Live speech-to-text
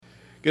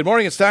Good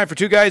morning. It's time for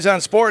Two Guys on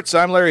Sports.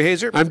 I'm Larry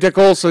Hazer. I'm Dick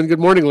Olson. Good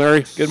morning,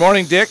 Larry. Good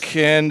morning, Dick.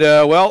 And,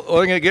 we're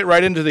going to get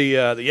right into the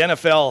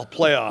NFL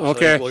playoffs.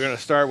 Okay. We're going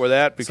to start with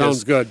that because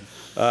Sounds good.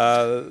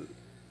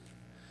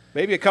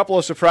 Maybe a couple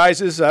of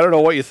surprises. I don't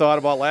know what you thought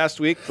about last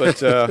week, but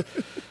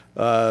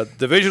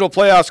divisional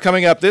playoffs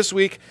coming up this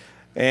week.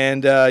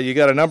 And you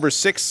got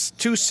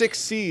two 6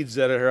 seeds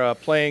that are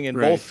playing in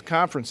both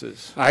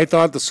conferences. I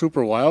thought the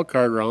Super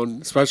Wildcard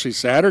round, especially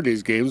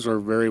Saturday's games, were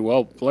very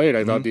well played.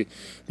 I thought the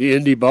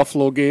Indy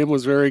Buffalo game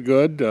was very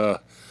good. The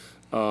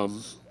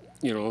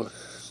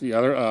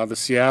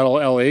Seattle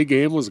LA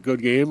game was a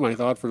good game, I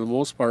thought, for the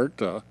most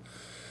part.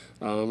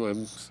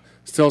 I'm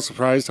still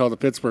surprised how the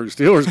Pittsburgh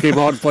Steelers came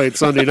out and played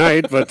Sunday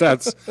night, but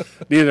that's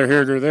neither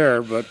here nor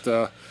there.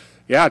 But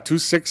 2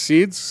 6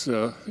 seeds,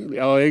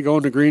 LA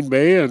going to Green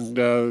Bay,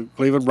 and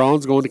Cleveland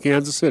Browns going to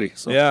Kansas City.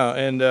 So. Yeah,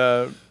 and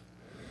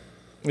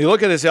you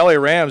look at this LA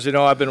Rams. You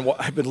know, I've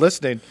been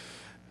listening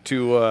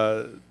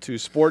to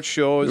sports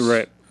shows,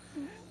 right?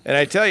 And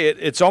I tell you,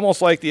 it's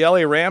almost like the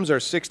LA Rams are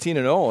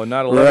 16-0 and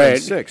not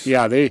 11-6. Right.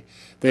 Yeah, they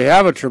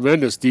have a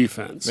tremendous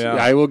defense. Yeah.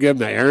 I will give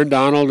them that. Aaron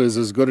Donald is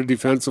as good a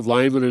defensive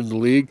lineman in the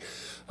league.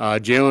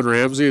 Jalen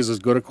Ramsey is as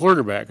good a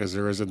cornerback as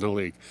there is in the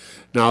league.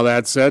 Now,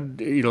 that said,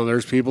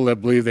 there's people that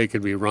believe they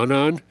can be run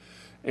on,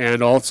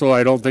 and also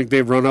I don't think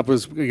they've run up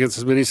against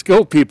as many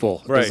skilled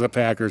people as the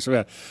Packers.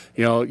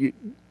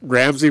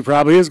 Ramsey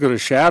probably is going to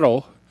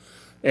shadow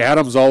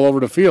Adams all over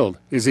the field.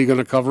 Is he going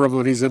to cover him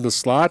when he's in the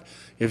slot?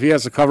 If he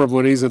has to cover him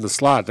when he's in the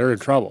slot, they're in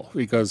trouble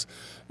because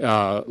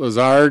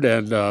Lazard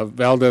and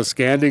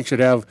Valdez-Scantling should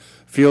have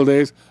field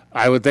days.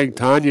 I would think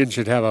Tanyan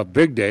should have a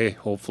big day,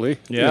 hopefully.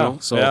 Yeah.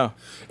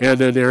 And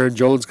then Aaron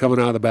Jones coming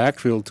out of the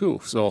backfield too.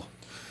 So.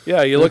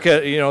 Yeah, you look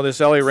at this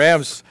LA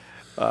Rams.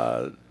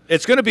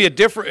 It's going to be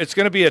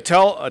a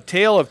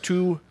tale of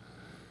two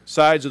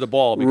sides of the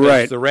ball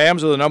because the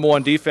Rams are the number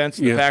one defense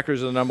and the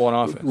Packers are the number one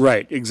offense.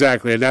 Right,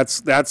 exactly, and that's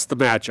the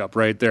matchup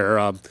right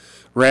there.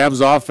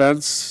 Rams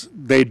offense,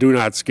 they do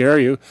not scare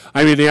you.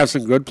 I mean, they have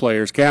some good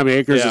players. Cam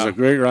Akers is a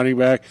great running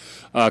back.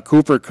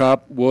 Cooper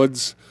Kupp,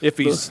 Woods.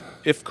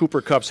 If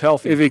Cooper Kupp's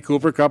healthy.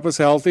 Cooper Kupp is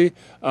healthy.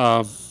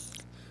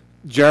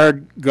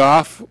 Jared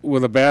Goff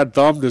with a bad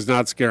thumb does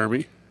not scare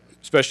me.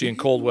 Especially in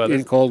cold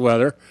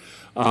weather.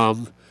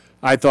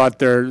 I thought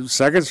their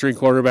second-string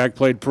quarterback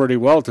played pretty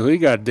well till he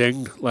got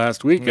dinged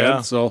last weekend.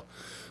 Yeah. So,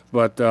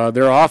 but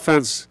their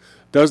offense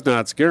does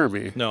not scare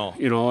me. No.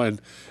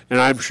 And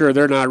I'm sure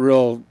they're not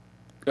real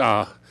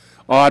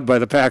awed by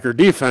the Packer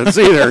defense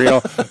either.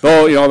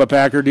 Though the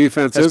Packer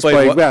defense is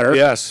playing better.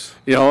 Yes.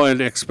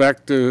 And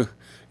expect to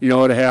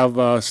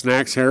have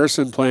Snacks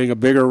Harrison playing a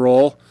bigger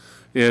role.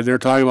 And they're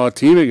talking about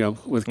teaming him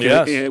with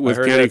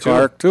Kenny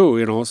Clark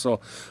too.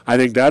 So I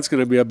think that's going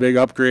to be a big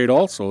upgrade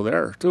also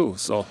there too.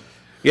 So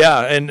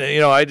yeah, and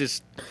it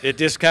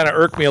just kind of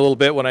irked me a little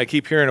bit when I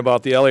keep hearing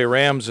about the LA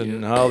Rams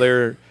and how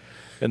they're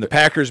and the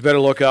Packers better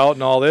look out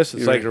and all this.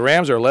 It's like the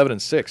Rams are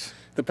 11-6.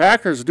 The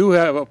Packers do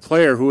have a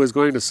player who is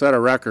going to set a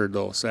record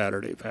though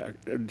Saturday.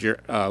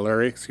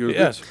 Larry, excuse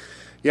me.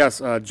 Yes,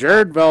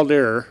 Jared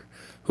Valdir,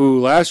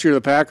 who last year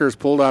the Packers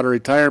pulled out of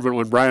retirement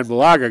when Brian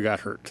Bulaga got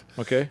hurt.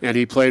 Okay. And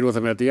he played with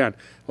him at the end.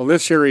 Well,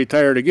 this year he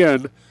retired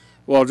again.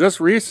 Well, just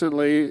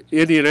recently,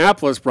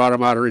 Indianapolis brought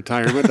him out of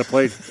retirement to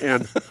play.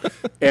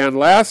 And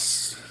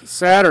last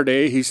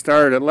Saturday, he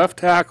started at left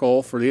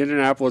tackle for the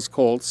Indianapolis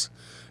Colts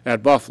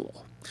at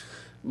Buffalo.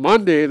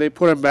 Monday, they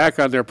put him back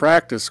on their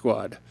practice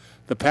squad.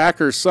 The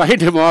Packers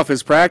signed him off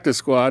his practice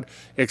squad.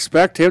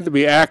 Expect him to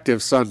be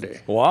active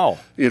Sunday. Wow.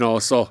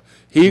 So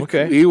he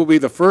will be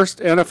the first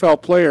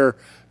NFL player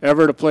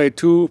ever to play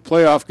 2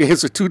 playoff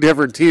games with 2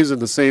 different teams in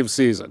the same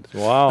season.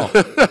 Wow.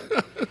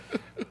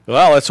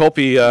 Well, let's hope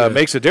he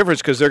makes a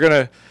difference because they're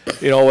going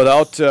to,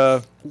 without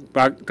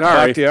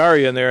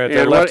Bakhtiari in there at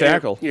their left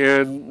tackle.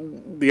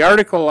 And the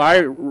article I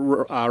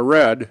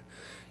read,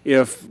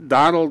 if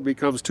Donald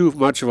becomes too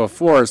much of a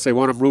force, they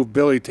want to move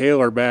Billy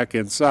Taylor back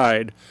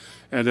inside.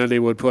 And then they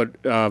would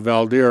put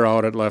Valdir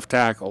out at left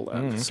tackle.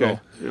 Then. So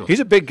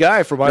he's a big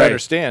guy, from what I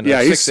understand.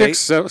 Yeah, he's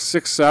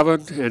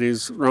 6'7", and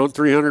he's around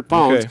 300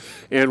 pounds. Okay.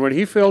 And when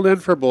he filled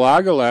in for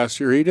Bulaga last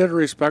year, he did a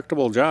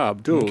respectable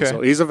job too. Okay. So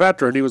he's a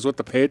veteran. He was with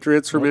the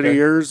Patriots for many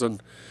years and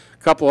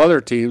a couple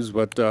other teams,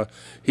 but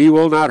he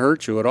will not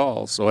hurt you at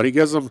all. So and he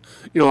gives them,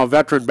 a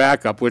veteran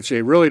backup, which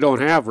they really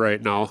don't have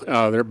right now.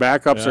 Their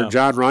backups are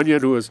John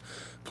Runyon, who has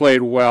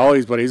played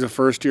well, but he's a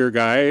first-year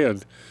guy,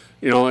 and.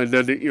 And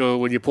then,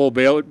 when you pull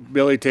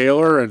Billy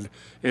Taylor and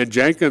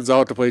Jenkins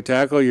out to play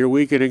tackle, you're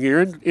weakening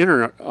your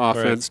inner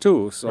offense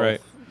too. So,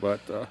 but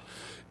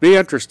be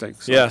interesting.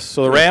 So. Yes.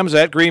 So the Rams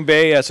at Green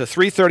Bay. It's a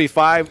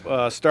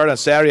 3:35 start on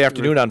Saturday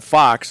afternoon on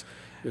Fox,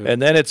 and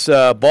then it's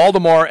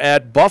Baltimore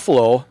at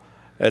Buffalo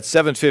at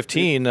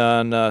 7:15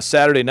 on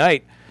Saturday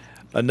night.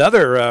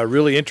 Another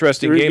really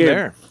interesting game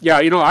there. Yeah,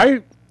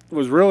 I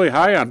was really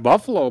high on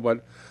Buffalo,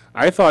 but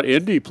I thought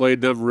Indy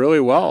played them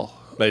really well.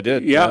 They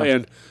did. Yeah,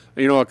 and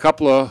a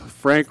couple of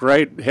Frank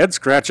Wright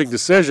head-scratching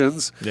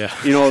decisions. Yeah.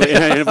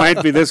 And it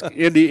might be this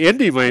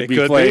Indy might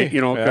be playing. Be.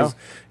 Because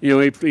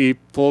he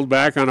pulled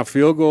back on a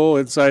field goal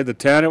inside the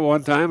 10 at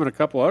one time and a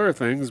couple other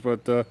things,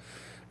 but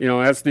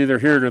that's neither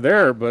here nor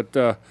there. But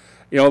the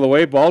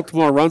way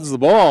Baltimore runs the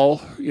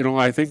ball,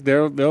 I think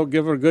they'll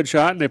give it a good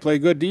shot, and they play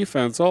good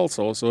defense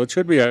also. So it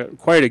should be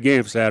quite a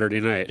game Saturday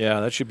night.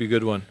 Yeah, that should be a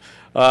good one.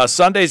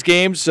 Sunday's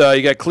games,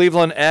 you got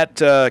Cleveland at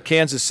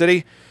Kansas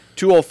City,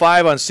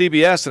 2:05 on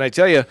CBS, and I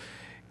tell you,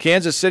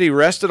 Kansas City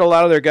rested a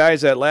lot of their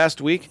guys that last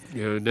week,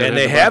 and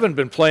they haven't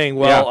been playing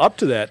well up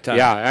to that time.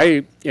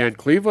 Yeah, and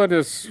Cleveland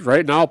is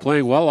right now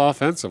playing well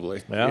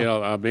offensively.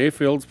 Yeah.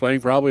 Mayfield's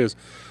playing probably as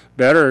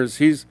better as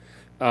he's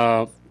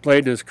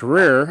played in his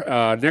career.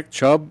 Nick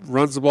Chubb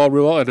runs the ball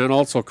real well, and then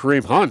also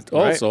Kareem Hunt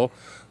also,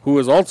 who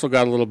has also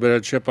got a little bit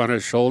of chip on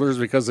his shoulders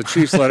because the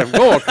Chiefs let him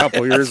go a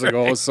couple years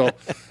ago. So,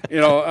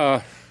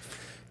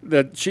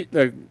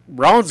 the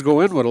Browns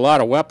go in with a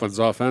lot of weapons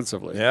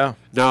offensively. Yeah.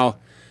 Now,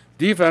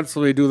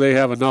 defensively, do they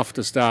have enough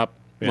to stop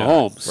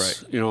Mahomes?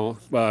 Right.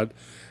 But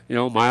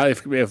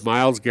if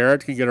Myles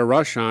Garrett can get a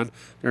rush on,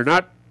 they're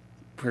not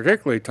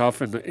particularly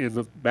tough in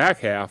the back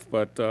half,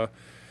 but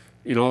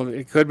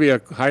it could be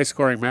a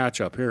high-scoring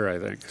matchup here, I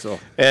think. So.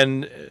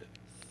 And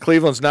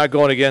Cleveland's not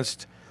going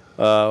against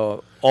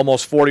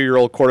almost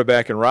 40-year-old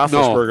quarterback in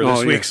Roethlisberger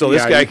this week, so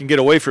this guy can get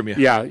away from you.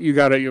 Yeah, you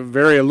got a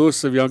very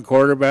elusive young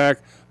quarterback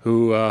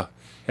who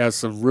has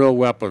some real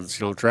weapons.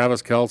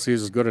 Travis Kelce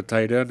is as good a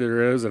tight end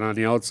there is, and on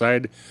the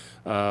outside,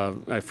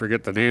 I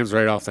forget the names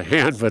right off the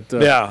hand, but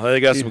they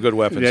got some good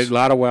weapons. A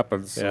lot of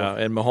weapons. Yeah,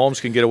 and Mahomes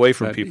can get away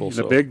from people.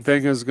 The big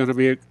thing is going to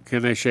be,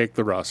 can they shake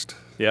the rust?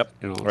 Yep.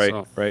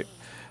 Right.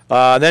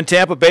 Then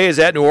Tampa Bay is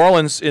at New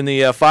Orleans in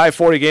the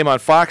 5:40 game on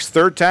Fox.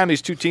 Third time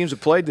these two teams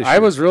have played this year. I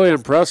was really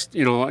impressed.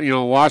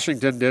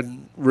 Washington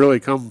didn't really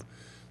come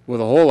with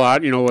a whole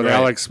lot. With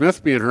Alex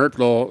Smith being hurt,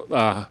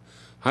 though.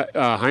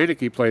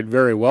 Heineke played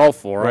very well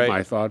for him,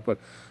 I thought, but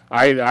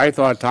I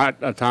thought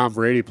Tom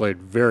Brady played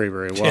very,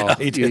 very well. Yeah,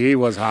 he did. He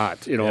was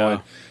hot,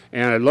 and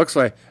it looks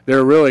like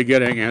they're really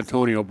getting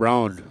Antonio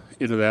Brown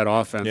into that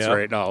offense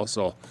right now.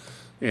 So,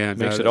 and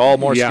makes it all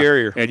more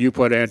scarier. And you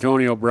put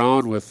Antonio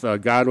Brown with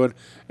Godwin,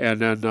 and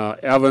then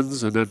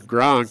Evans, and then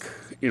Gronk,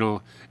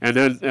 and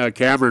then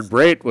Cameron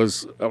Brate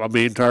was a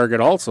main target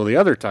also, the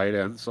other tight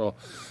end. So.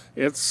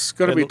 It's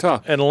going to be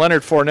tough. And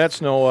Leonard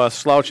Fournette's no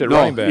slouch at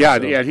running back. Yeah,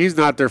 and he's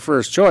not their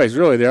first choice,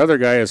 really. The other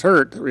guy is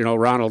hurt,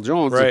 Ronald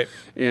Jones. Right.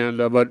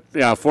 But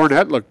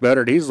Fournette looked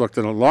better. He's looked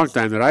in a long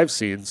time that I've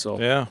seen. So.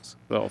 Yeah.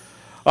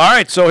 All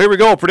right, so here we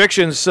go.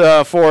 Predictions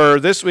for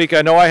this week.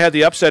 I know I had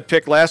the upset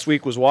pick last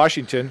week was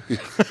Washington.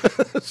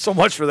 So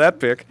much for that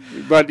pick.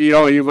 But,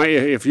 you might,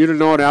 if you'd have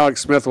known Alex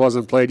Smith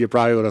wasn't played, you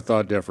probably would have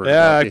thought different.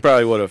 Yeah, I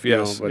probably would have,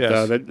 yes.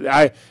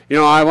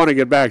 I want to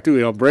get back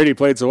to, Brady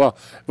played so well.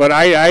 But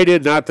I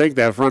did not think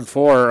that front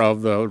four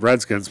of the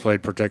Redskins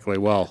played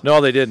particularly well.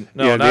 No, they didn't.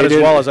 No, not as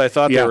well as I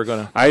thought they were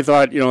going to. I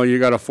thought, you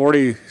got a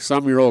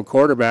 40-some-year-old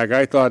quarterback.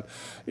 I thought,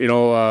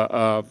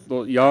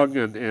 Young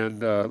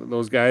and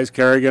those guys,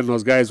 Kerrigan,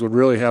 those guys would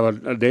really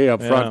have a day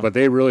up front, but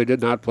they really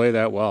did not play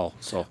that well.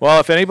 So, well,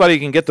 if anybody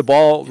can get the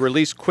ball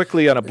released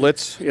quickly on a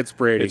blitz, it's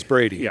Brady. It's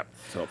Brady. Yeah.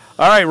 So.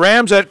 All right,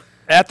 Rams at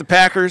the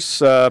Packers.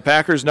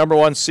 Packers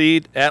 #1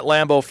 seed at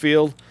Lambeau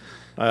Field.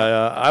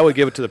 I would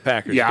give it to the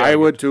Packers. Yeah, I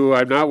would too.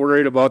 I'm not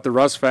worried about the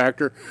rust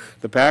factor.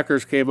 The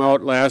Packers came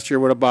out last year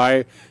with a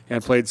bye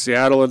and played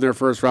Seattle in their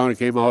first round and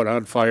came out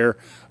on fire.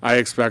 I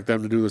expect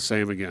them to do the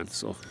same again.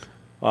 So.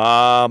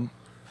 And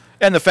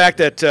the fact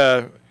that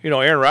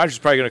Aaron Rodgers is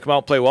probably going to come out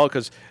and play well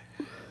because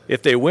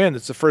if they win,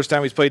 it's the first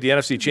time he's played the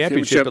NFC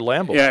Championship at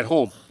Lambeau. Yeah, at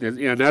home.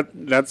 And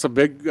that's a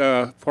big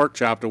pork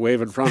chop to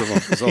wave in front of him.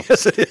 So.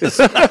 Yes, it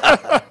is.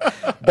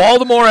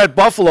 Baltimore at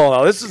Buffalo.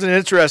 Now, this is an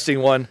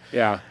interesting one.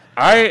 Yeah.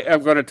 I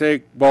am going to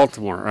take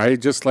Baltimore. I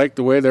just like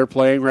the way they're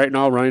playing right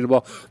now, running the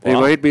ball. They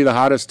might be the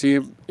hottest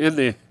team in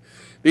the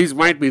 – these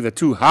might be the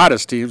two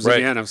hottest teams in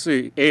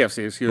the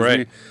AFC, excuse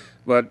me.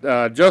 But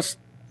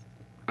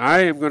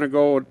I am going to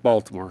go with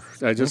Baltimore.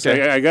 I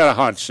got a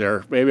hunch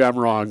there. Maybe I'm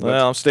wrong. But.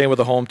 Well, I'm staying with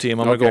the home team.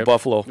 I'm going to go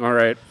Buffalo. All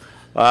right.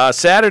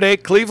 Saturday,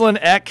 Cleveland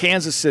at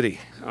Kansas City.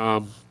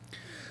 I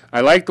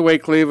like the way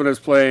Cleveland is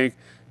playing,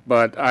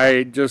 but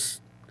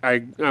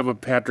I'm a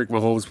Patrick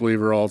Mahomes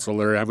believer also,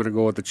 Larry. I'm going to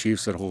go with the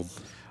Chiefs at home.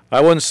 I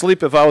wouldn't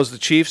sleep if I was the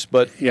Chiefs,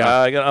 but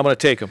I'm going to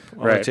take them. I'm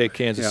going to take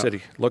Kansas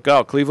City. Look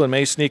out. Cleveland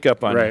may sneak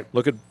up on you.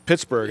 Look at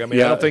Pittsburgh. I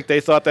mean, I don't think they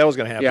thought that was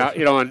going to happen.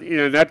 Yeah,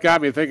 and that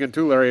got me thinking,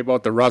 too, Larry,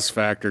 about the rust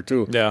factor,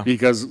 too. Yeah.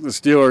 Because the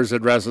Steelers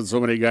had rested so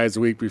many guys the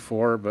week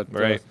before. But,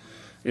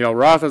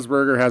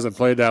 Roethlisberger hasn't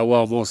played that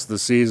well most of the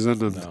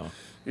season. And,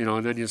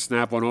 and then you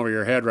snap one over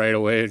your head right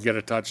away and get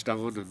a touchdown.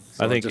 And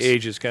so I think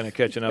age is kind of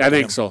catching up. I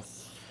think so.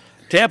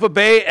 Tampa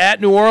Bay at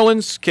New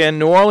Orleans. Can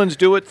New Orleans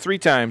do it 3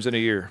 times in a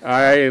year?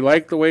 I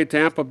like the way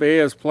Tampa Bay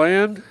is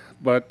playing,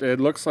 but it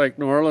looks like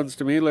New Orleans,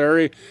 to me,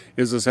 Larry,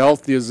 is as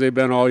healthy as they've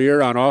been all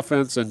year on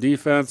offense and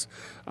defense.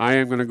 I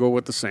am going to go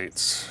with the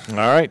Saints. All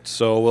right,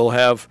 so we'll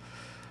have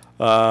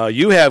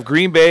you have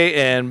Green Bay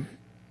and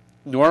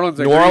New Orleans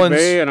at New Orleans. Green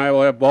Bay, and I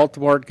will have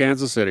Baltimore at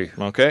Kansas City.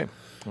 Okay.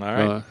 All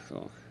right.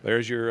 So.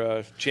 There's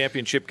your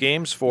championship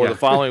games for the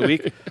following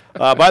week.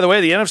 By the way,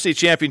 the NFC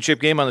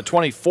championship game on the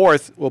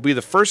 24th will be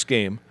the first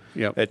game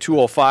at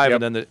 2:05,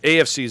 and then the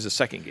AFC is the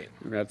second game.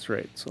 That's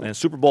right. So. And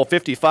Super Bowl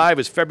 55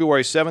 is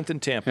February 7th in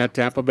Tampa. At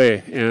Tampa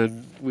Bay.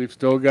 And we've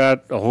still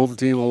got a home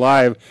team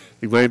alive.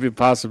 There might be a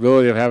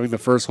possibility of having the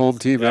first home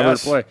team ever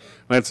play.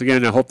 Once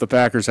again, I hope the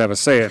Packers have a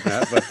say in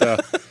that.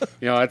 But,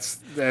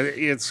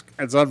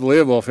 it's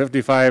unbelievable.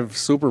 55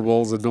 Super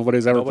Bowls, and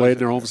nobody's ever played in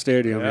their home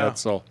stadium yet.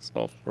 So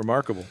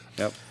remarkable.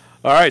 Yep.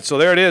 All right, so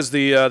there it is.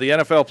 The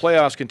NFL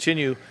playoffs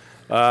continue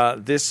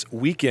this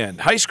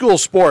weekend. High school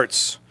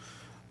sports.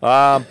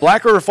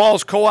 Black River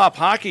Falls Co-op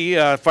hockey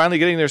finally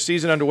getting their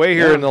season underway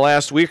here in the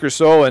last week or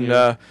so,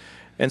 and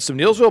some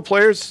Neillsville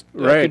players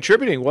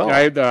contributing well.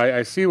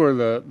 I see where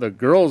the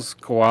girls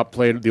co-op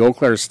played the Eau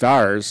Claire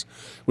Stars,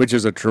 which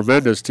is a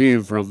tremendous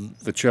team from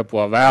the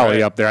Chippewa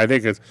Valley up there. I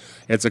think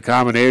it's a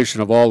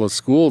combination of all the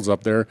schools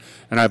up there,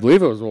 and I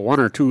believe it was 1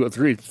 or 2 or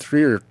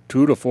 3 or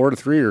 2 to 4 to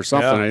 3 or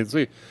something. I didn't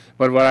see.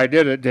 But what I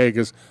did take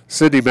is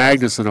Sydney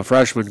Magnuson, a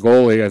freshman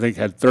goalie, I think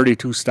had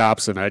 32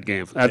 stops in that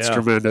game. That's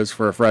tremendous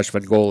for a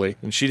freshman goalie.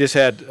 And she just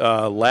had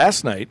on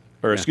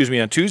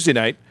Tuesday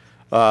night,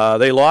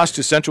 they lost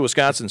to Central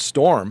Wisconsin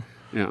Storm,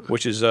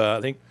 which is,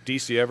 I think,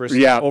 DC Everest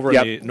over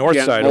on the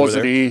north side over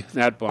there.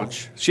 That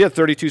bunch. She had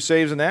 32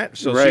 saves in that,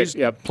 so she's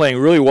playing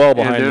really well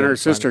behind And then her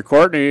sister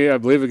Courtney, I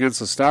believe, against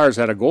the Stars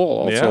had a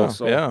goal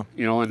also.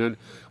 And then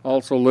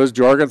also Liz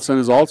Jorgensen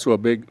is also a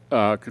big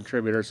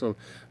contributor. So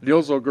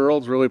Neillsville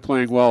girls really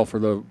playing well for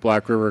the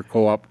Black River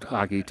Co-op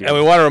hockey team. And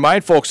we want to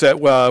remind folks that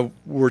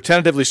we're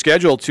tentatively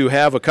scheduled to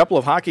have a couple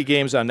of hockey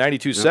games on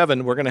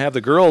 92.7. We're going to have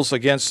the girls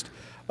against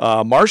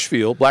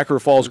Marshfield, Black River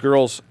Falls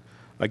girls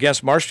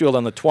against Marshfield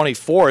on the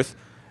 24th,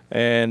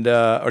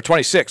 or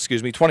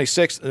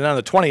 26th, and on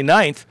the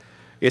 29th,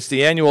 it's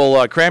the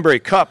annual Cranberry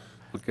Cup.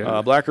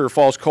 Black River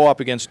Falls Co-op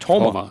against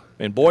Toma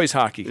in boys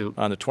hockey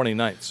on the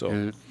 29th.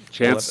 So.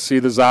 Chance to see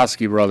the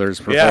Zosky brothers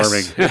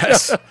performing.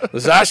 Yes. The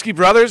Zosky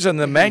brothers and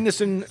the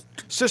Magnuson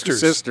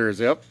sisters.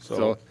 Yep.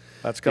 So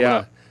that's coming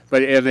up.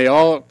 And they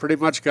all pretty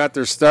much got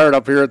their start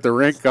up here at the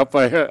rink up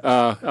here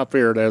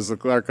as the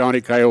Clark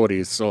County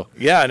Coyotes. So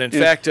and in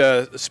fact,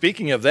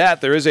 speaking of that,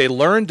 there is a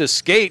Learn to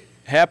Skate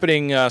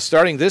happening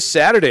starting this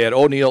Saturday at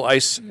O'Neill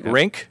Ice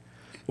Rink,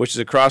 which is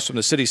across from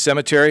the city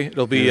cemetery.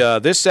 It'll be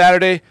this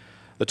Saturday,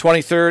 the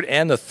 23rd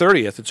and the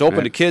 30th. It's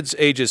open to kids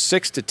ages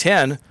 6 to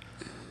 10.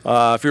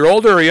 If you're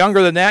older or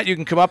younger than that, you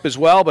can come up as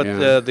well, but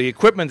the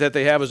equipment that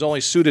they have is only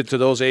suited to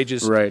those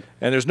ages. Right.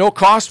 And there's no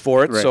cost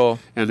for it. So.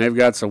 And they've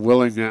got some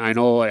willing, I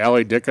know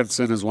Allie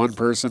Dickinson is one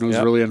person who's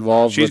really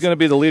involved. She's going to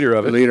be the leader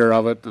of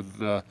it.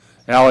 And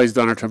Allie's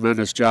done a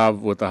tremendous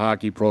job with the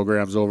hockey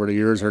programs over the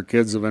years. Her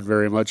kids have been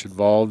very much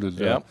involved,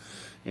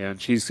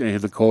 and she's in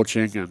the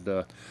coaching and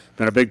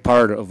been a big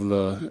part of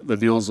the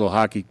Neillsville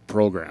hockey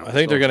program. I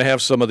think they're going to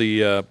have some of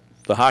the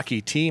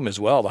hockey team as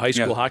well. The high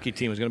school hockey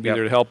team is going to be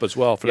there to help as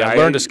well for that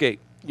Learn to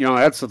Skate.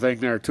 That's the thing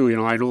there too.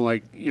 I know,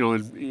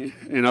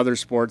 in other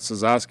sports, the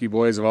Zosky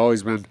boys have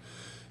always been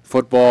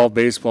football,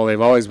 baseball. They've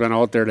always been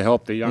out there to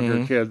help the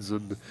younger kids,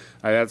 and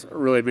that's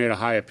really made a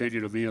high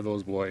opinion of me of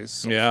those boys.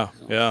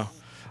 So.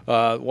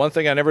 One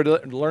thing I never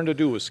learned to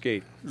do was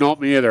skate. No,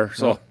 me either.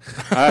 So.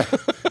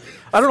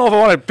 I don't know if I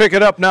want to pick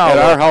it up now. At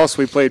our house,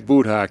 we played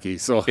boot hockey.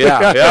 So you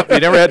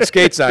never had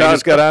skates on. You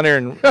just got on there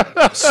and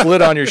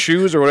slid on your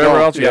shoes or whatever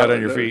else you had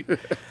on your feet.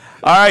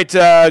 All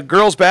right,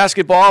 girls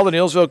basketball. The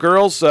Neillsville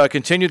girls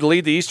continue to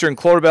lead the Eastern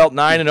Clover Belt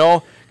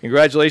 9-0.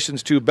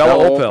 Congratulations to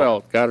Bella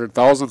Opel. Got her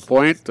 1,000th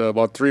point.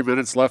 About 3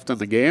 minutes left in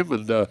the game,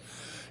 and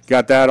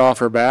got that off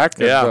her back.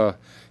 And,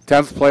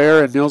 10th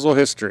player in Neillsville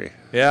history.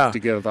 To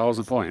get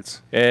 1,000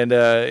 points. And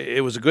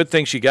it was a good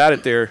thing she got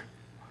it there.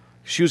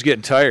 She was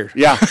getting tired.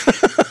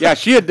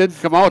 She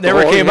didn't come out.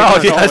 Never came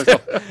out.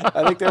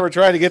 I think they were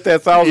trying to get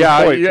that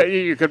 1,000 point.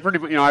 You could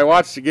pretty. I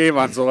watched the game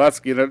on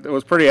Zaleski. It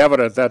was pretty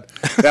evident that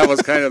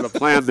was kind of the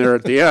plan there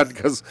at the end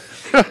because.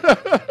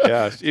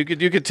 You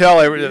could tell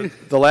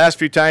the last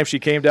few times she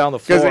came down the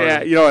floor.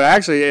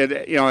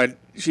 Actually,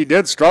 she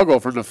did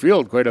struggle from the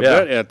field quite a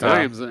bit at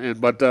times,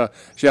 but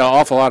she had an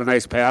awful lot of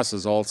nice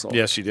passes also.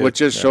 Yes, she did. Which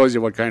just shows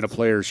you what kind of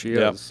player she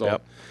is. So.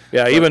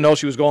 Even though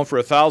she was going for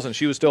 1,000,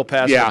 she was still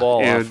passing the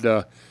ball off.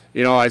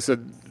 And, I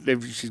said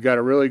she's got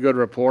a really good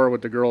rapport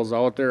with the girls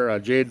out there.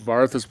 Jade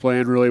Barth is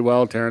playing really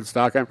well. Terrence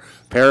Stockham.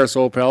 Paris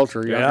Opelt,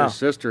 her younger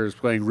sister, is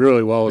playing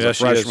really well as a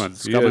freshman.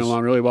 She's coming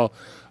along really well.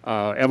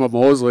 Emma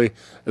Mosley,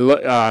 a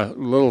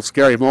little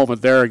scary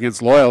moment there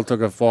against Loyal,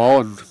 took a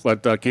fall,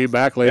 but came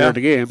back later in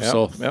the game.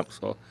 So.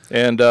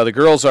 And the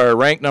girls are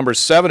ranked number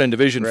 7 in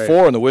Division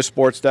 4 in the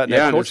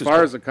WisSports.net coaches. As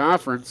far as the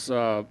conference,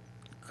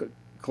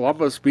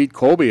 Columbus beat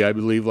Colby, I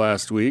believe,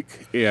 last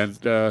week, and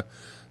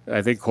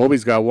I think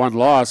Colby's got one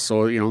loss.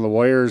 So the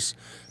Warriors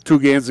 2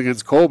 games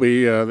against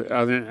Colby.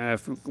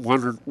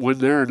 One win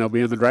there, and they'll be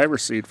in the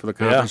driver's seat for the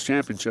conference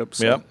championship.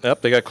 So.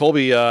 Yep. They got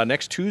Colby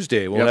next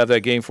Tuesday. We'll have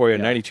that game for you.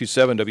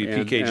 92.7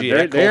 WPKG.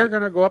 And they are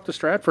going to go up to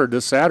Stratford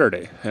this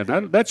Saturday,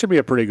 and that should be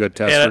a pretty good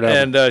test for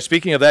them. And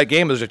speaking of that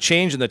game, there's a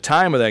change in the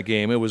time of that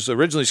game. It was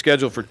originally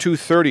scheduled for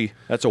 2:30.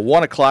 That's a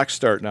 1 o'clock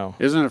start now.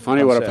 Isn't it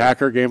funny what a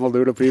Packer game will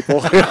do to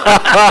people?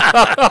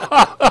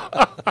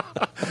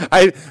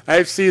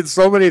 I've seen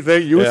so many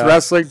things, youth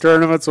wrestling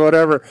tournaments,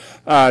 whatever,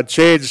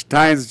 change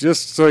times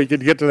just so you can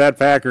get to that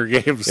Packer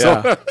game.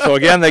 So, so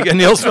again,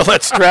 Neilsville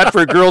at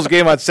Stratford girls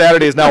game on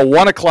Saturday is now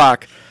 1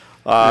 o'clock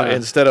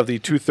instead of the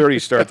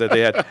 2:30 start that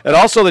they had. And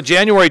also the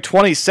January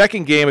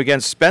 22nd game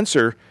against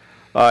Spencer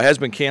has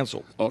been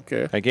canceled.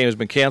 Okay. That game has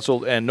been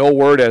canceled, and no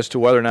word as to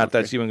whether or not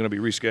that's even going to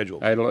be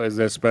rescheduled. Is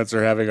that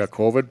Spencer having a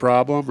COVID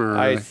problem? Or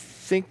I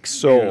think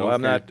so. Yeah, okay.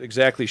 I'm not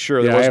exactly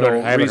sure. There was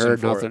no reason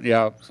for nothing. it.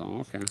 Yeah,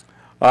 so okay.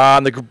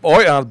 On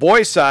the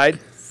boys' side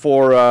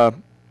for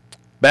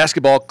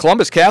basketball,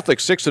 Columbus Catholic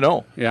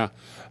 6-0. Yeah,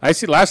 I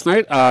see. Last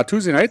night,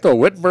 Tuesday night though,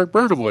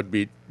 Wittenberg-Burnhamwood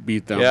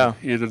beat them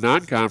in a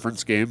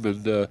non-conference game,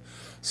 and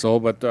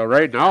but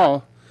right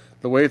now,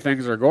 the way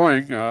things are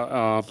going,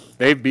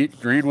 they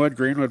beat Greenwood.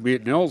 Greenwood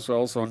beat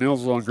Neilsville, so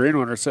Neilsville and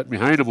Greenwood are sitting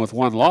behind them with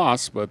 1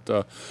 loss.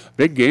 But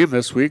big game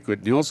this week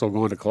with Neilsville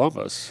going to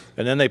Columbus,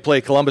 and then they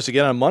play Columbus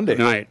again on Monday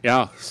night.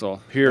 Yeah,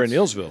 so here in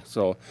Neilsville.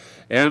 So.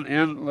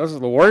 And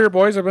listen, the Warrior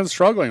boys have been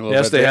struggling a little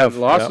bit. Yes, they have.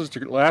 Losses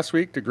last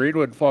week to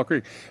Greenwood and Fall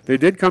Creek. They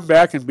did come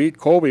back and beat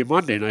Colby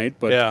Monday night,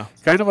 but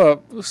kind of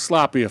a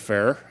sloppy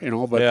affair,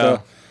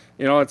 But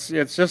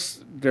it's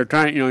just they're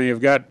trying. You've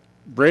got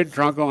Braden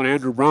Trunkel and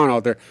Andrew Brown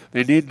out there.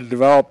 They need to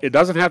develop. It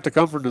doesn't have to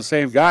come from the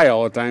same guy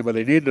all the time, but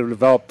they need to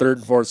develop 3rd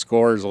and 4th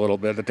scorers a little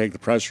bit to take the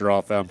pressure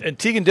off them. And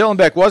Tegan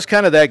Dillenbeck was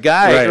kind of that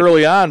guy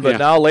early on, but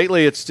now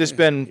lately it's just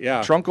been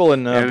Trunkel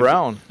and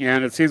Brown.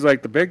 And it seems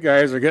like the big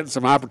guys are getting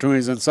some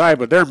opportunities inside,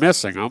 but they're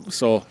missing them.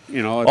 So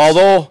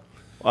although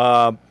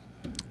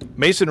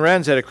Mason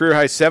Renz had a career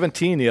high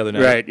 17 the other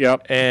night, right?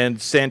 Yep. And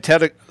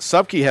Santetta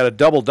Subke had a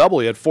double.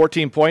 He had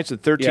 14 points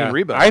and 13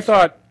 rebounds. I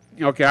thought.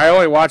 Okay, I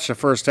only watched the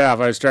first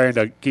half. I was trying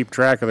to keep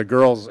track of the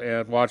girls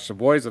and watch the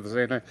boys at the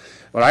same time.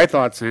 But I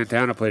thought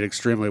Santana played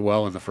extremely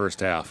well in the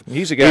first half.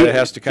 He's a guy that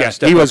has to kind of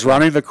step up. He was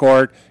running the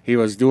court. He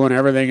was doing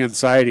everything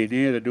inside he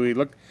needed to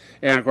do.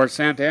 And, of course,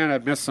 Santana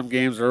had missed some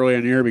games early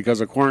in the year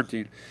because of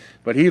quarantine.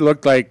 But he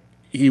looked like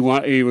he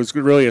was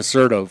really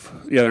assertive.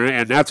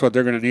 And that's what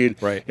they're going to need.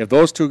 Right. If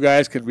those 2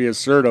 guys can be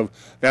assertive,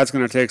 that's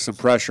going to take some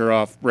pressure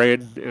off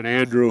Braden and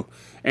Andrew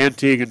and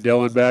Tegan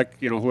Dillenbeck,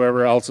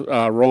 whoever else,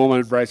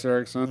 Roman, Bryce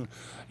Erickson,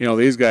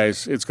 these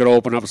guys, it's going to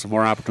open up some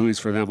more opportunities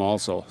for them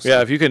also. So.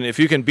 Yeah, if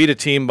you can beat a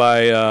team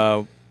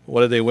by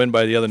what did they win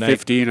by the other night?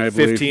 15, I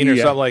believe. 15 or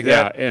something like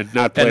that. Yeah, and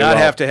not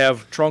have to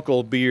have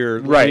Trunkel be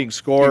your leading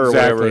scorer or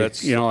whatever.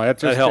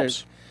 That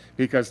helps.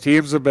 Because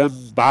teams have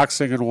been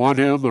boxing and won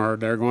him, or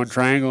they're going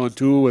triangle and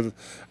 2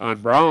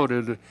 on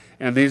Brown,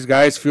 and these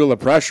guys feel the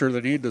pressure,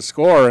 the need to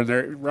score, and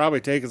they're probably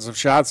taking some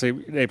shots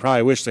they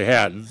probably wish they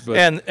hadn't. But.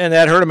 And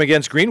that hurt him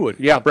against Greenwood.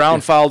 Yeah,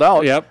 Brown fouled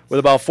out with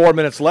about 4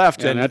 minutes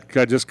left, and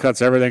that just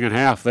cuts everything in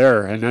half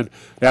there. And then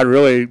that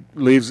really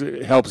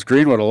helps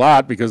Greenwood a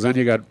lot, because then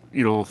you got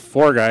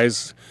 4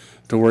 guys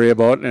to worry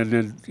about, and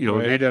then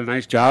they did a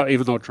nice job.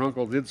 Even though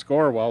Trunkel did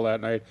score well that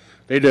night,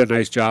 they did a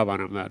nice job on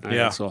him that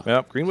night.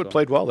 Yeah, Greenwood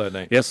played well that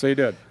night. Yes, they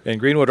did. And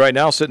Greenwood right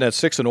now sitting at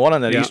 6-1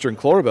 on that Eastern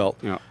Clover Belt.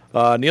 Yeah.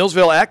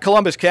 Neilsville at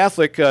Columbus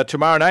Catholic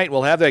tomorrow night.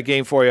 We'll have that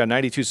game for you on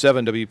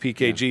 92.7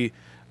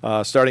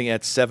 WPKG starting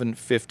at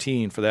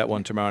 7:15 for that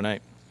one tomorrow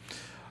night.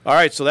 All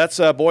right, so that's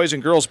boys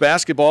and girls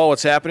basketball.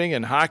 What's happening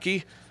in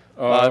hockey?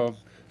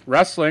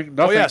 Wrestling,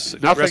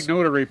 nothing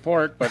new to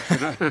report, but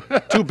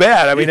too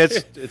bad. I mean,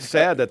 it's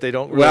sad that they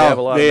don't really have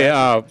a lot of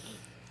matches.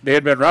 They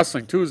had been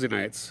wrestling Tuesday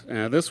nights,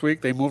 and this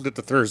week they moved it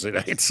to Thursday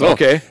night. So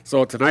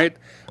tonight,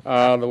 the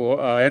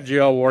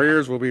NGL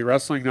Warriors will be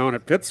wrestling down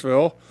at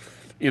Pittsville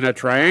in a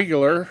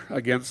triangular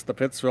against the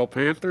Pittsville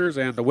Panthers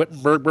and the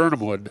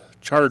Wittenberg-Burnhamwood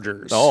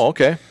Chargers. Oh,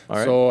 okay. All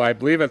right. So I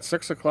believe at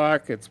 6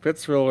 o'clock it's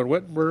Pittsville and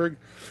Wittenberg,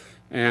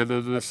 and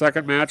then the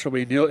second match will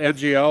be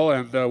NGL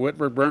and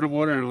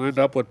Wittenberg-Burnhamwood, and it'll end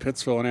up with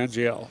Pittsville and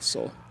NGL.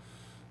 So.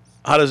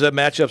 How does that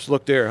matchups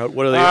look there?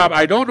 What are they?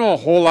 I don't know a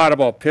whole lot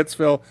about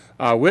Pittsville.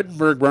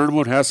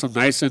 Wittenberg-Burnhamwood has some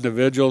nice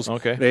individuals.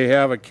 Okay. They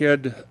have a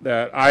kid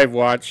that I've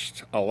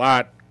watched a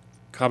lot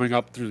coming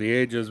up through the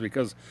ages,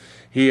 because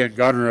he and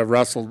Gunner have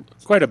wrestled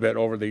quite a bit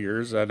over the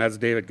years, and that's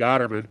David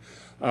Gotterman.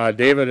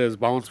 David has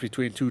bounced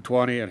between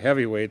 220 and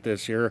heavyweight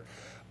this year.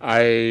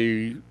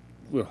 I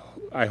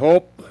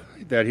hope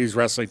that he's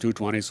wrestling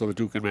 220 so the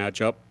two can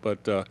match up,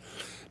 but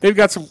they've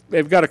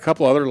got a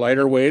couple other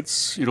lighter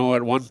weights, at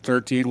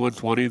 113,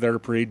 120 that are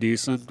pretty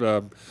decent.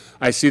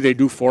 I see they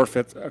do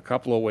forfeit a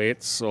couple of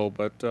weights,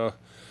 but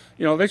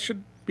they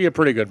should be a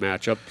pretty good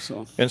matchup.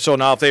 So. And so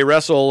now if they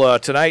wrestle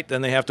tonight,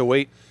 then they have to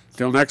wait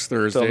till next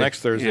Thursday.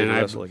 To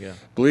wrestle again.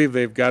 I believe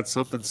they've got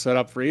something set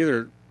up for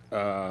either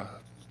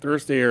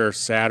Thursday or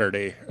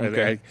Saturday.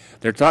 Okay.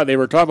 They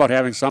were talking about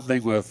having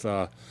something with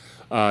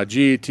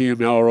GET,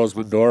 Melrose,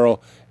 Mindoro,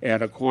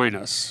 and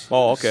Aquinas.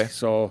 Oh, okay.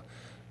 So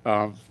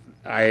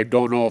I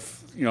don't know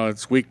if,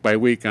 it's week by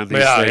week on these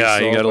Yeah, things. yeah,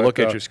 so, you got to but, look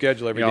at your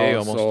schedule every day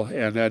almost. So,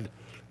 and then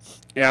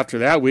after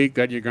that week,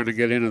 then you're going to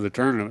get into the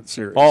tournament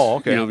series. Oh,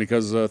 okay.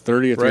 Because 30th,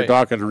 Right. you're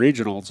talking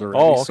regionals already.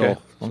 Oh, okay.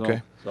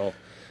 Okay. So,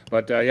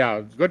 but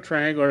good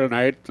triangular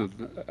tonight,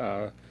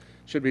 and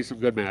should be some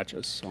good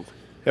matches. So.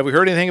 Have we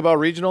heard anything about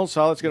regionals?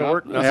 How it's going to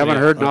work? I haven't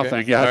heard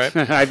nothing yet.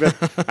 All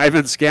right. I've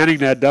been scanning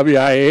that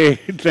WIA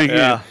thing,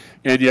 Yeah.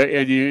 and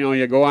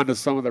you go onto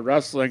some of the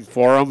wrestling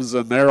forums,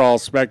 and they're all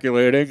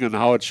speculating and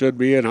how it should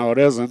be and how it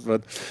isn't.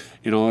 But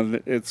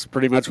it's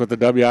pretty much what the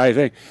WIA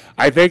thing.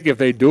 I think if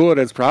they do it,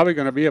 it's probably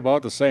going to be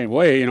about the same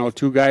way.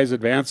 2 guys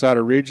advance out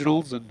of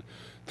regionals and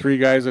 3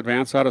 guys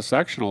advance out of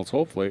sectionals,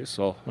 hopefully.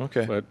 So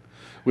Okay. but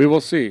we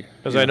will see.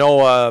 Because I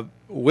know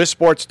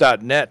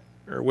WisSports.net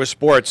or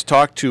WisSports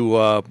talked to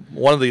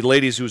one of the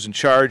ladies who's in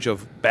charge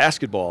of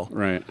basketball,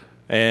 Right.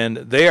 and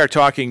they are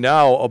talking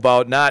now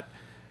about not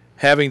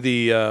having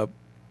the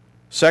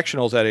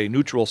sectionals at a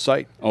neutral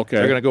site. Okay.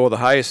 They're going to go with the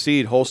highest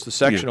seed, host the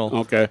sectional. Yeah,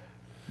 okay.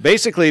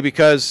 Basically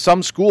because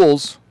some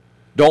schools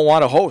don't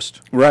want to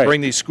host. Right.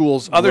 Bring these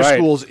other Right.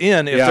 schools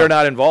in if Yeah. they're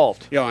not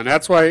involved. Yeah, and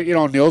that's why,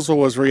 Nielsen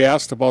was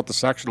re-asked about the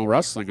sectional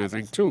wrestling, I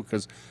think, too,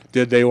 because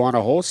did they want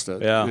to host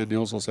it? Yeah. And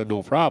Nielsen said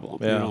no problem.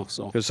 Yeah.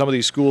 So Because some of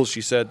these schools,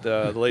 she said,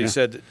 the lady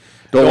said,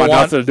 don't want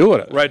nothing to do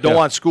with it. Right, don't Yeah.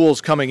 want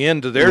schools coming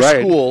into their Right.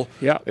 school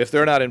Yeah. if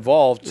they're not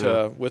involved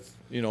Yeah. with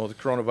the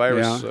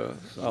coronavirus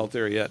Yeah. out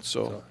there yet.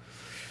 So,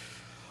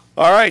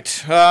 all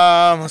right,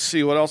 let's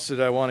see. What else did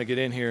I want to get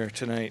in here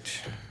tonight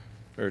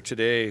or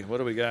today? What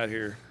do we got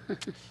here?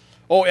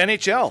 Oh,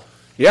 NHL.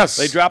 Yes.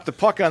 They dropped the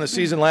puck on the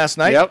season last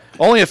night. Yep.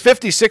 Only a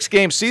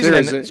 56-game season,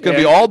 and it's going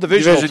to be Yeah, all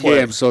divisional play.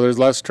 games, so there's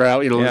less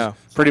travel. Yeah.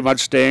 Pretty much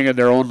staying in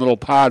their own little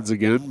pods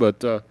again. But,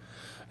 the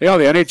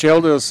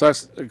NHL did a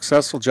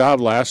successful job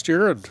last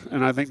year,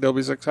 and I think they'll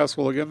be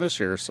successful again this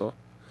year. So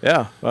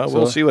Yeah,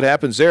 we'll see what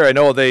happens there. I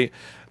know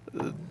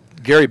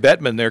Gary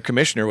Bettman, their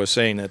commissioner, was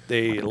saying that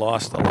they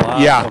lost a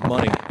lot of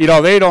money.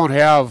 They don't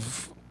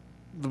have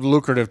the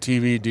lucrative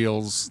TV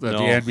deals that No.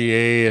 the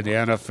NBA and the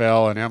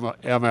NFL and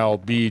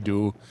MLB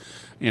do,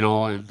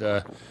 and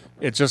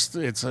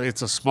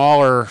it's a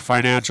smaller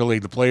financial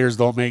league. The players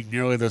don't make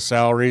nearly the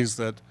salaries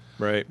that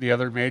Right. the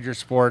other major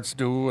sports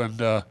do,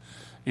 and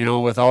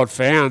without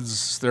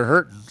fans, they're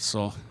hurting.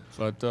 So,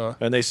 but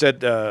And they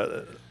said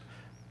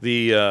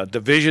the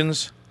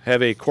divisions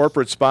have a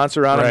corporate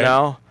sponsor on them Right.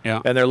 now,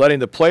 Yeah. and they're letting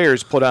the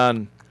players put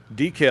on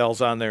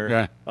decals on their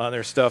Yeah. on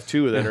their stuff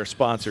too that are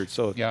sponsored.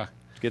 So yeah.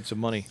 get some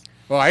money.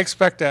 Well, I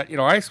expect that.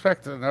 I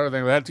expect another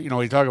thing that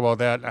we talk about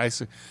that.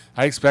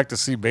 I expect to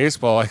see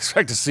baseball. I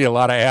expect to see a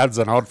lot of ads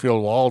on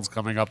outfield walls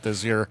coming up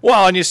this year.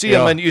 Well, and you see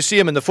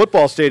them, in the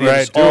football stadiums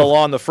Right, too. all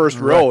along the first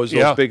rows. Those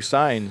Yeah. big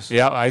signs.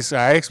 Yeah, I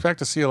expect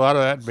to see a lot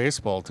of that in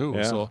baseball too.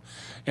 Yeah. So,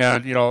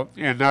 and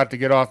and not to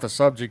get off the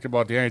subject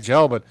about the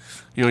NHL, but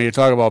you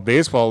talk about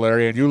baseball,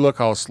 Larry, and you look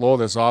how slow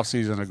this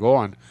offseason is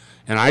going.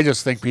 And I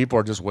just think people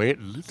are just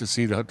waiting to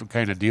see the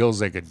kind of deals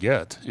they could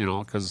get,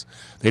 because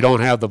they don't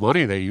have the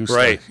money they used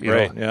Right. to.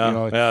 Right.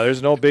 Yeah.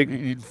 There's no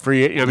big.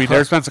 Free. I mean,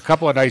 there's been a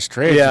couple of nice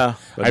trades. Yeah,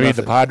 but I mean,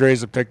 nothing. the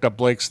Padres have picked up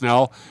Blake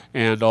Snell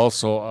and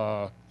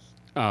also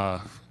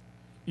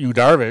Yu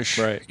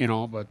Darvish.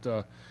 Right.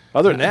 But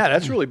Other than that,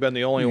 that's really been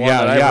the only one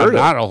that I've yeah, heard of.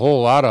 not a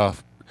whole lot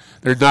of.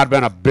 There's not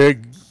been a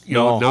big,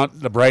 No. not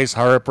the Bryce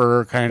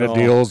Harper kind of No,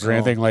 deals or no.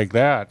 anything like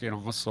that.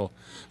 So,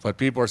 but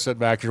people are sitting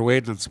back here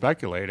waiting and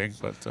speculating.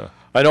 But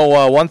I know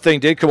one thing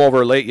did come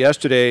over late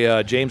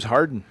yesterday. James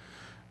Harden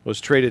was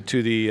traded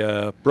to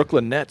the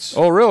Brooklyn Nets.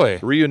 oh, really?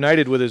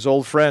 Reunited with his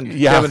old friend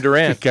Yeah, Kevin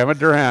Durant. Kevin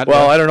Durant.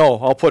 Well, yeah. I don't know.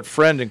 I'll put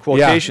friend in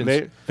quotations.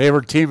 Yeah, they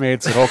were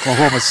teammates at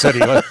Oklahoma City.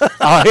 But,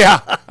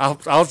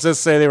 I'll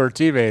just say they were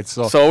teammates.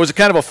 So it was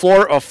kind of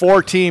a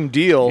four-team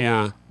deal.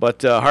 Yeah.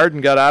 But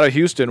Harden got out of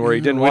Houston where he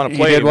didn't want to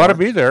play He didn't anymore. want to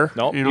be there.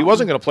 No, he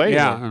wasn't going to play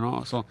Yeah,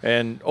 anymore. So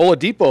And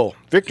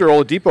Victor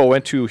Oladipo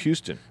went to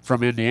Houston.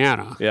 from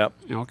Indiana. Yep.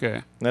 Okay.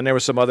 And then there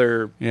was some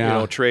other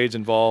Yeah. trades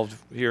involved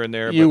here and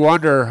there. You but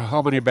wonder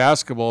how many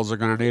basketballs they're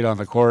going to need on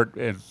the court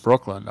in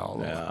Brooklyn now.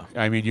 Though.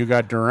 Yeah. I mean, you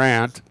got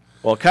Durant.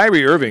 Well,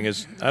 Kyrie Irving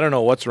I don't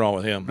know what's wrong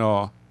with him.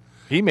 No.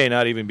 He may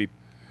not even be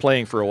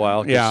playing for a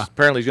while. 'Cause Yeah.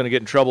 apparently he's going to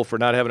get in trouble for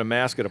not having a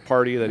mask at a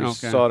party that he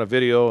Okay. saw in a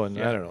video, and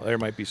I don't know. There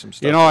might be some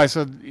stuff. I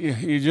said,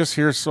 you just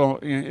hear it's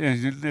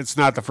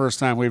not the first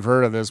time we've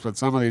heard of this, but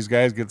some of these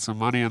guys get some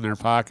money in their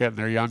pocket and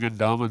they're young and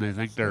dumb and they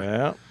think they're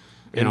Yeah.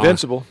 you know,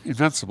 Invincible.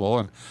 Invincible.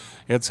 And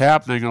it's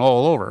happening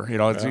all over.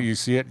 You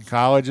see it in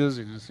colleges,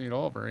 you see it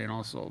all over,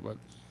 but.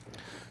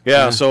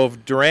 Yeah, so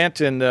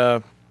Durant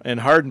and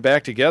Harden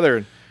back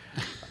together.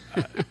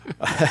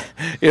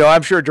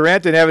 I'm sure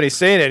Durant didn't have any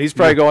say in it. He's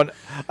probably going,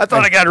 I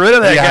thought I got rid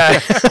of that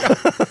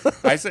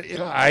guy. I said,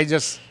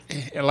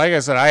 like I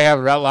said, I have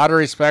a lot of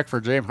respect for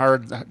James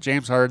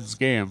Harden's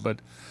game, but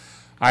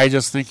I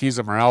just think he's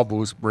a morale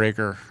boost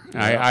breaker.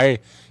 Yeah.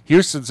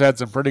 Houston's had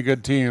some pretty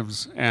good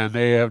teams, and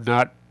they have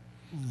not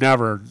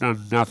never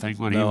done nothing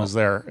when he No. was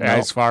there No.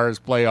 as far as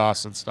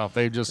playoffs and stuff.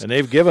 They've just And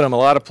they've given him a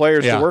lot of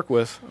players Yeah. to work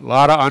with. a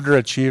lot of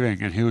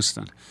underachieving in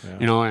Houston, Yeah.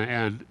 you know,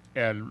 and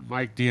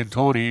Mike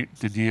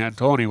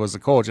D'Antoni was the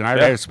coach, and I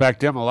Yeah.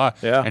 respect him a lot.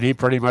 Yeah. And he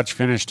pretty much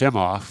finished him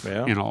off,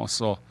 Yeah. you know.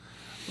 So,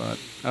 but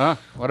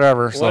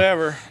whatever. So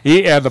Whatever.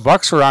 he and the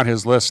Bucks were on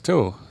his list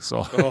too.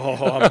 So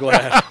Oh, I'm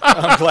glad.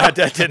 I'm glad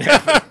that didn't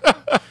happen.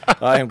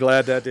 I am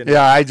glad that didn't.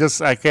 yeah,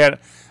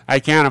 I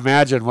can't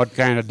imagine what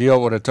kind of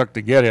deal would have took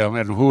to get him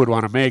and who would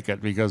want to make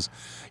it because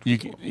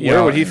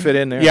Where would he fit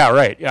in there? Yeah,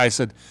 right. I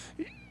said,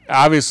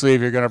 obviously,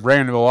 if you're going to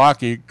bring him to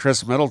Milwaukee,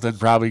 Chris Middleton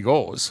probably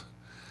goes.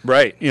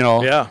 Right. You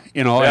know. Yeah.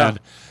 You know, Yeah.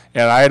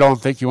 and I don't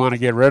think you want to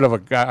get rid of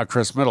a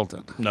Chris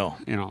Middleton. No.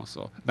 You know,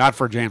 so not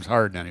for James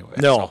Harden anyway.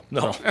 No.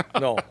 So-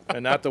 No.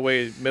 And not the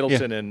way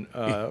Middleton and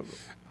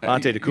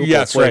Antetokounmpo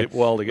Yes, played right.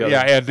 well together.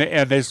 Yeah,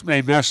 and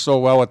they mesh so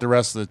well with the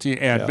rest of the team.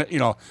 And Yeah. you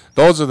know,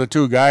 those are the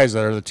two guys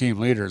that are the team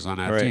leaders on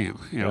that Right. team.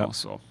 You know, Yeah.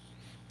 so.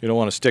 You don't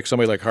want to stick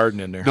somebody like Harden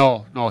in there.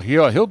 No,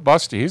 he'll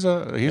bust you. He's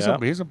a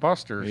Yeah.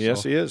 buster.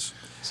 Yes, so, he is.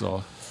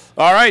 So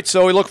All right,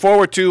 so we look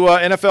forward to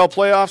NFL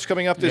playoffs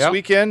coming up this Yep.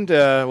 weekend.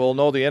 We'll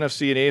know the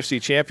NFC and AFC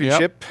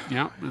championship.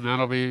 yeah, and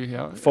that'll be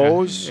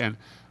Foes. And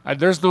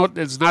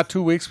it's not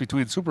 2 weeks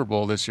between Super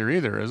Bowl this year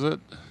either, is it?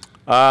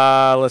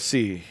 Let's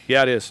see.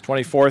 Yeah, it is.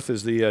 24th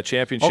is the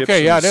championship.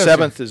 Okay, yeah, it is.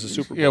 7th is the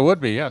Super Bowl. Yeah, it would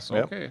be. Yes.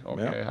 Yep.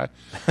 Okay.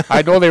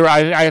 I know they were.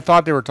 I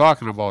thought they were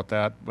talking about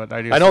that, but I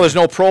I know there's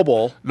no Pro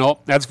Bowl. No,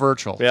 that's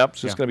virtual. Yep,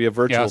 so it's going to be a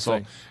virtual so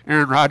thing.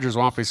 Aaron Rodgers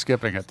won't be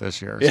skipping it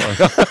this year.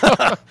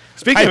 So.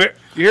 Speaking of it,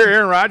 you hear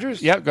Aaron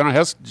Rodgers? Yeah, going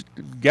to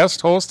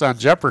guest host on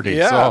Jeopardy.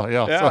 Yeah, So,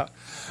 yeah. So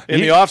In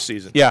he- the off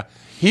season. Yeah.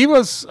 He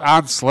was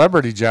on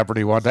Celebrity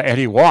Jeopardy one day, and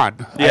he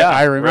won. Yeah,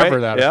 I remember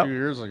right, that yeah. a few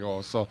years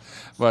ago. So,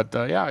 but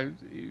yeah,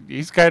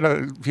 he's kind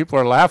of people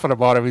are laughing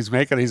about him. He's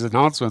making these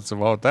announcements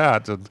about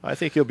that. And, I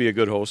think he'll be a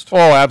good host. oh,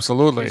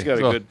 absolutely. He's got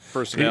a good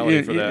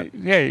personality for that.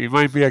 Yeah, he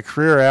might be a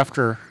career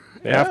after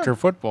Yeah.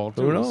 football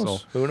too. Who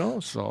knows? So, Who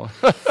knows? so.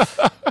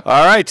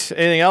 All right.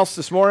 Anything else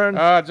this morning?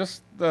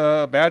 Just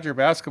the Badger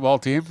basketball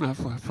team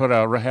had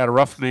a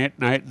rough night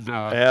in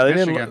yeah, they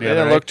Michigan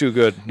didn't look too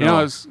good. You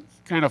know, it's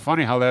kind of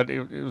funny how that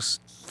it was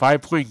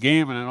 5-point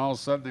game, and then all of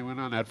a sudden they went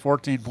on that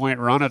 14-point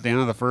run at the end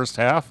of the first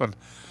half, and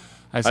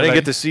I didn't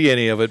get to see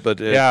any of it, but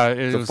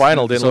the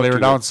final didn't so look they were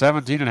too down good.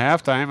 17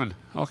 at halftime, and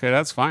okay,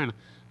 that's fine.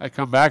 I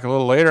come back a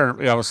little later,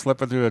 and I was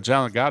slipping through the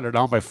challenge. God, they're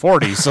down by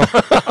 40. So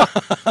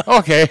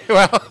okay,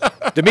 well,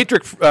 Dimitri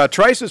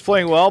Trice is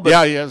playing well, but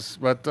yeah, yes,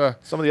 but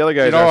some of the other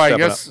guys you know, are I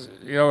stepping guess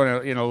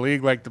up. in a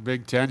league like the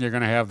Big Ten, you're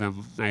going to have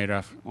them night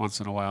off once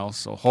in a while.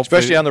 So hopefully,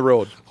 Especially on the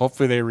road.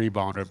 hopefully they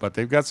rebounded. But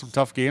they've got some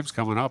tough games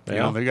coming up. You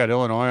Yeah. know, they got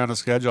Illinois on the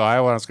schedule,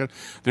 Iowa on the schedule.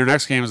 Their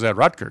next game is at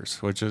Rutgers,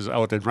 which is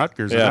out in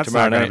Rutgers, and Yeah, that's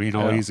tomorrow not going to night. be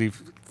no Yeah. easy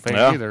thing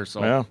Yeah. either.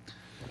 So, Yeah.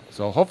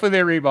 so hopefully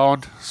they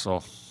rebound. So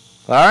All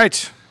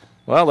right.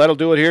 Well, that'll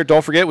do it here.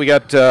 Don't forget, we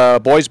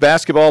got boys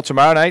basketball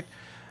tomorrow night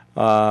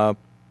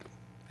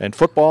and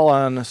football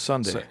on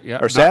Sunday.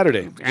 Or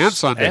Saturday. and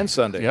Sunday. And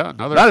Sunday. Yeah,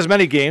 another. Not as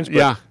many games, but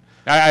Yeah,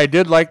 I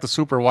did like the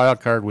Super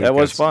Wild Card weekend.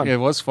 was fun. It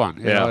was fun.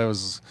 You Yeah. know, it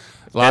was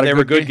a lot And of they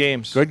were good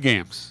games. Good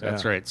games.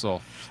 That's Yeah. right. So,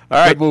 All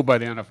right. good move by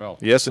the NFL.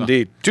 yes,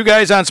 indeed. Two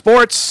guys on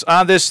sports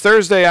on this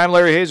Thursday. I'm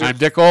Larry Hazer. I'm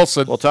Dick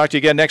Olson. We'll talk to you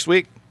again next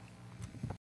week.